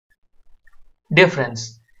Dear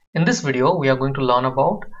friends, in this video we are going to learn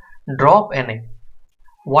about Dropna.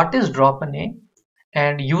 What is Dropna,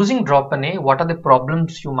 and using Dropna, what are the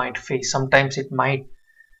problems you might face? Sometimes it might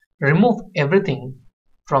remove everything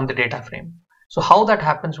from the data frame. So how that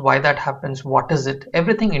happens, why that happens, what is it,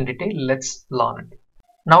 everything in detail, let's learn it.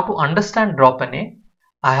 Now to understand Dropna,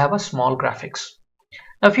 I have a small graphics.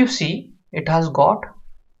 Now if you see, it has got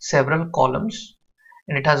several columns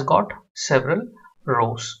and it has got several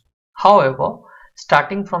rows. However,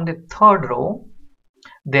 starting from the third row,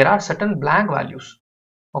 there are certain blank values,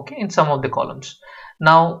 okay, in some of the columns.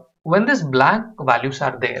 Now when these blank values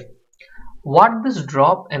are there, what this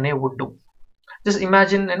Dropna would do, just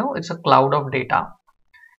imagine, it's a cloud of data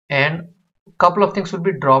and a couple of things will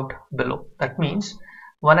be dropped below. That means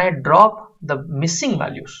when I drop the missing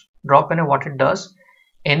values, Dropna, what it does,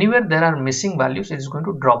 anywhere there are missing values, it is going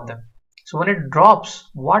to drop them. So when it drops,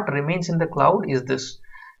 what remains in the cloud is this.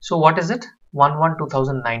 So what is it?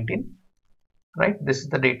 1/1/2019, right? This is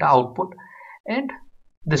the data output, and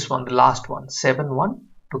this one, the last one,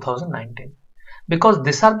 7/1/2019, because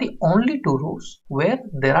these are the only two rows where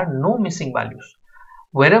there are no missing values.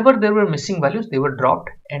 Wherever there were missing values, they were dropped,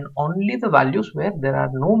 and only the values where there are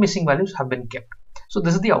no missing values have been kept. So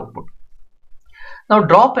this is the output. Now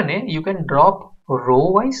Dropna, you can drop row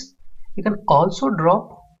wise, you can also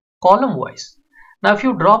drop column wise. Now if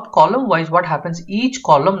you drop column wise, what happens? Each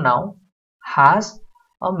column now has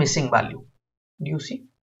a missing value. Do you see?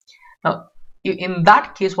 Now in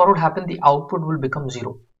that case, what would happen? The output will become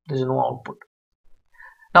 0. There is no output.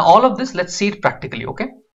 Now all of this, let's see it practically,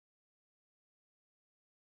 okay?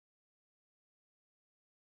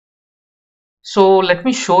 So let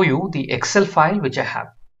me show you the Excel file which I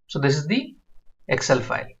have. So this is the Excel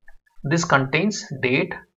file. This contains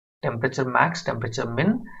date, temperature max, temperature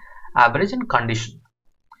min, average and condition.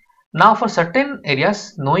 Now for certain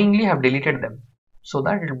areas, knowingly I have deleted them so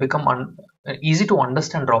that it will become easy to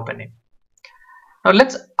understand Dropna. Now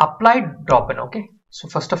let's apply Dropna, okay? So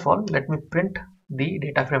first of all, let me print the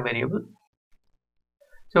data frame variable.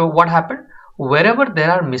 So what happened? Wherever there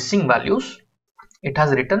are missing values, it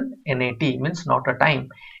has written NAT, means not a time,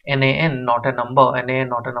 NaN not a number, NaN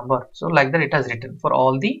not a number. So like that it has written for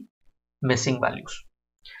all the missing values.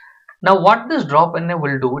 Now what this Dropna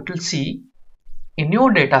will do, it will see in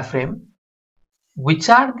your data frame which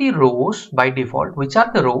are the rows by default, which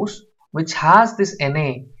are the rows which has this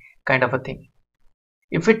NA kind of a thing.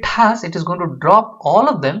 If it has, it is going to drop all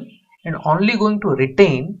of them and only going to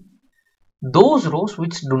retain those rows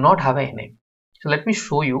which do not have a NA. So let me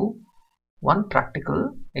show you one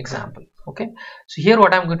practical example, okay? So here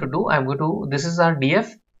what I'm going to do, this is our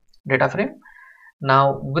DF data frame.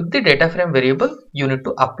 Now with the data frame variable, you need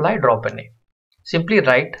to apply Dropna. Simply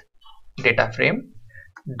write data frame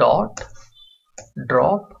dot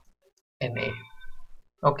Dropna,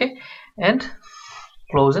 okay, and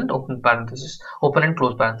close and open parenthesis, open and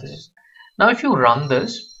close parenthesis. Now if you run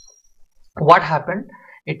this, what happened?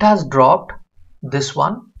 It has dropped this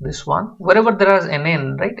one, wherever there is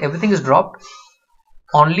NaN, right? Everything is dropped.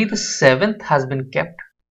 Only the 7th has been kept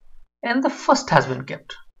and the 1st has been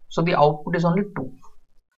kept. So the output is only 2.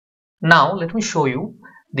 Now let me show you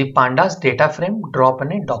the Pandas data frame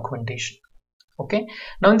Dropna documentation. Okay.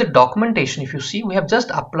 Now in the documentation, if you see, we have just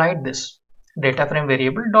applied this data frame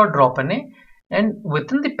variable dot Dropna, and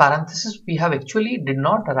within the parenthesis we have actually did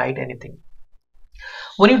not write anything.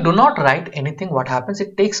 When you do not write anything, what happens?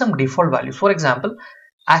 It takes some default values. For example,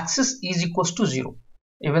 axis is equals to 0.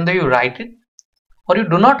 Even though you write it or you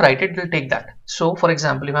do not write it, it will take that. So for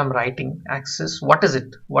example, if I'm writing axis, what is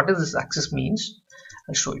it? What does this axis means?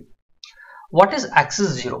 I'll show you. What is axis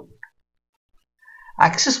 0?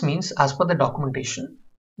 Axis means, as per the documentation,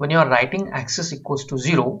 when you are writing axis equals to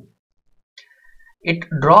 0, it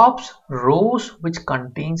drops rows which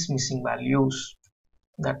contains missing values.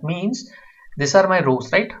 That means these are my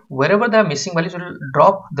rows, right? Wherever there are missing values, it will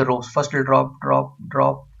drop the rows. First it will drop.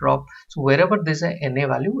 So wherever there is a NA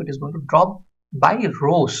value, it is going to drop by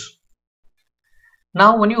rows.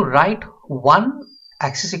 Now when you write 1,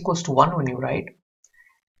 axis equals to 1, when you write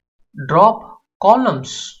drop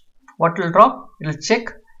columns, what will drop? It will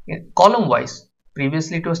check column wise.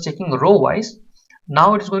 Previously it was checking row wise.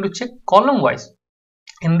 Now it is going to check column wise.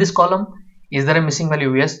 In this column, is there a missing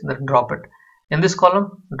value? Yes, then drop it. In this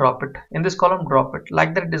column, drop it. In this column, drop it.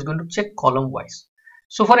 Like that, it is going to check column wise.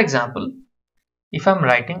 So for example, if I'm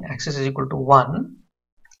writing axis is equal to 1,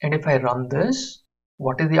 and if I run this,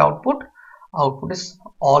 what is the output? Output is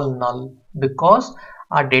all null, because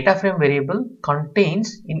our data frame variable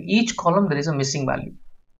contains in each column there is a missing value.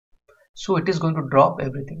 So it is going to drop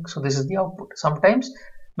everything. So this is the output. Sometimes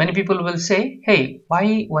Many people will say, hey, why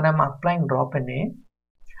when I'm applying drop NA,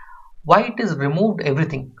 why it is removed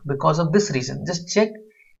everything? Because of this reason. Just check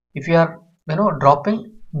if you are dropping,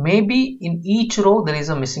 maybe in each row there is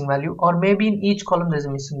a missing value, or maybe in each column there is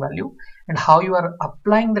a missing value, and how you are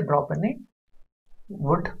applying the drop NA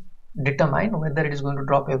would determine whether it is going to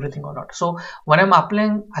drop everything or not. So when I'm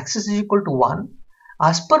applying access is equal to 1,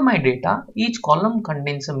 as per my data, each column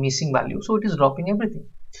contains a missing value, so it is dropping everything.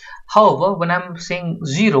 However, when I'm saying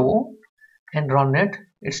 0 and run it,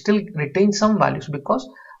 it still retains some values, because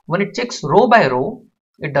when it checks row by row,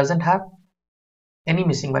 it doesn't have any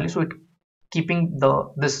missing value, so it keeping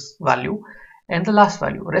this value and the last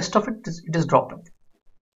value. Rest of it is dropping.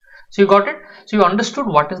 So you got it. So you understood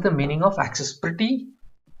what is the meaning of access. Pretty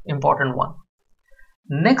important one.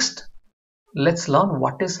 Next, let's learn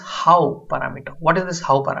what is how parameter. What is this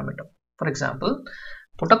how parameter? For example,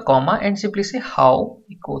 put a comma and simply say how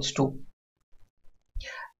equals to.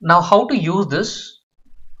 Now how to use this,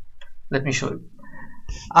 let me show you.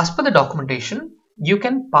 As per the documentation, you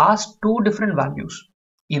can pass two different values.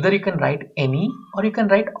 Either you can write any or you can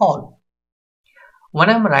write all. When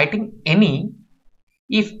I'm writing any,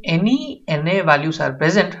 if any NA values are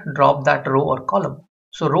present, drop that row or column.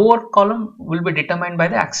 So row or column will be determined by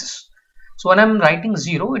the axis. So when I'm writing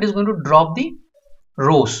 0, it is going to drop the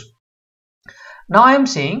rows. Now I am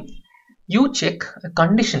saying you check a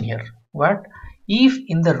condition here. What if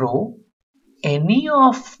in the row any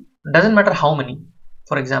of, doesn't matter how many,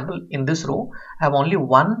 for example in this row I have only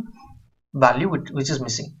one value which is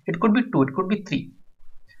missing. It could be 2, it could be 3.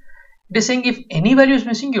 It is saying if any value is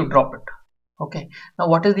missing, you drop it. Okay, now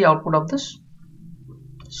what is the output of this?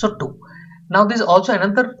 So 2. Now there is also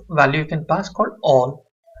another value you can pass called all.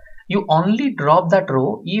 You only drop that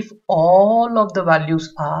row if all of the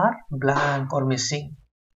values are blank or missing.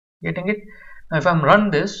 Getting it? Now if I'm run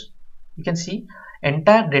this, you can see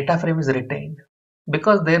entire data frame is retained,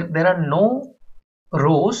 because there are no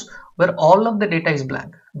rows where all of the data is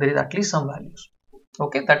blank. There is at least some values.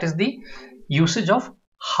 Okay, that is the usage of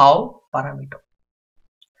how parameter.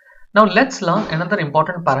 Now let's learn another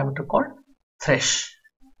important parameter called thresh.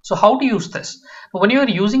 So how to use this? When you are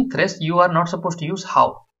using thresh, you are not supposed to use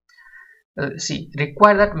how. See,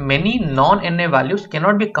 require that many non-NA values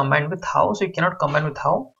cannot be combined with how. So you cannot combine with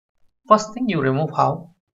how. First thing, you remove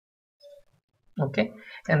how. Okay,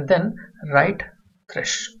 and then write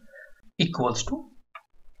thresh equals to,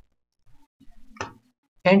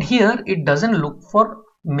 and here it doesn't look for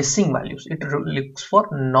missing values, it looks for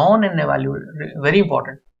non-NA value. Very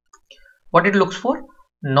important. What it looks for?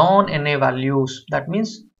 Non-NA values. That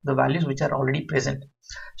means the values which are already present.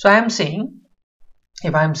 So I am saying,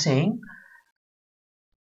 if I am saying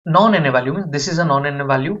non-NA value, means this is a non-NA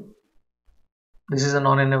value, this is a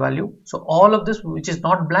non-NA value. So all of this which is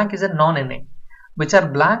not blank is a non-NA. Which are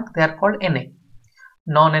blank, they are called NA.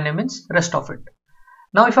 Non-NA means rest of it.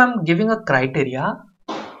 Now if I'm giving a criteria,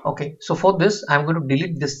 okay, so for this I'm going to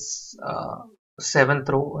delete this 7th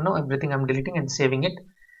row, everything I'm deleting and saving it,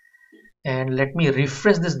 and let me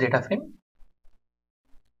refresh this data frame.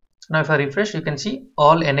 Now if I refresh, you can see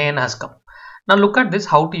all NaN has come. Now look at this,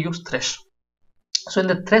 how to use thresh. So in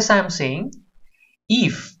the thresh I am saying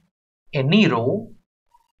if any row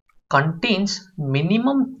contains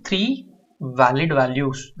minimum 3 valid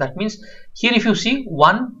values, that means here if you see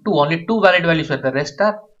 1, 2, only 2 valid values where the rest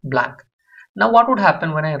are blank. Now what would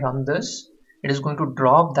happen when I run this? It is going to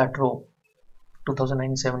drop that row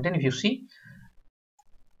 2009-17. If you see,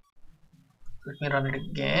 let me run it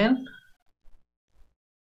again.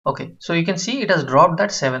 Okay, so you can see it has dropped that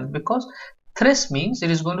 7th, because thresh means it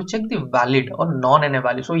is going to check the valid or non-NA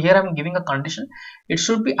value. So here I am giving a condition, it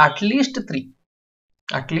should be at least 3,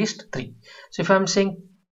 at least 3. So if I am saying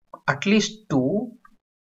at least 2,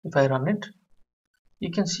 if I run it,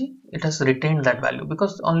 you can see it has retained that value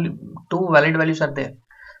because only 2 valid values are there.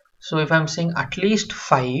 So if I am saying at least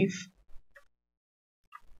 5,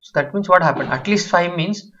 so that means what happened? At least 5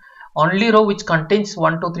 means only row which contains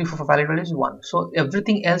 1, 2, 3, 4 valid values is 1. So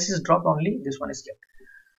everything else is dropped, only this one is kept.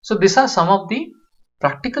 So these are some of the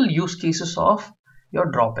practical use cases of your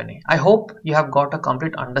drop NA. I hope you have got a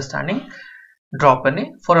complete understanding. Drop NA,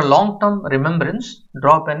 for a long term remembrance,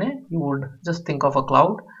 drop NA, you would just think of a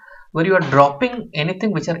cloud where you are dropping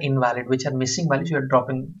anything which are invalid, which are missing values, you are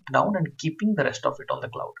dropping down and keeping the rest of it on the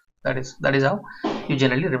cloud. That is how you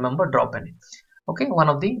generally remember drop NA. Okay, one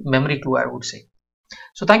of the memory clue I would say.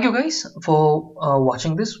 So thank you guys for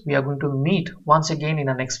watching this. We are going to meet once again in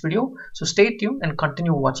our next video. So stay tuned and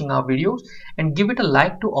continue watching our videos and give it a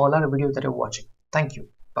like to all our videos that you're watching. Thank you.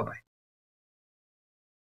 Bye bye.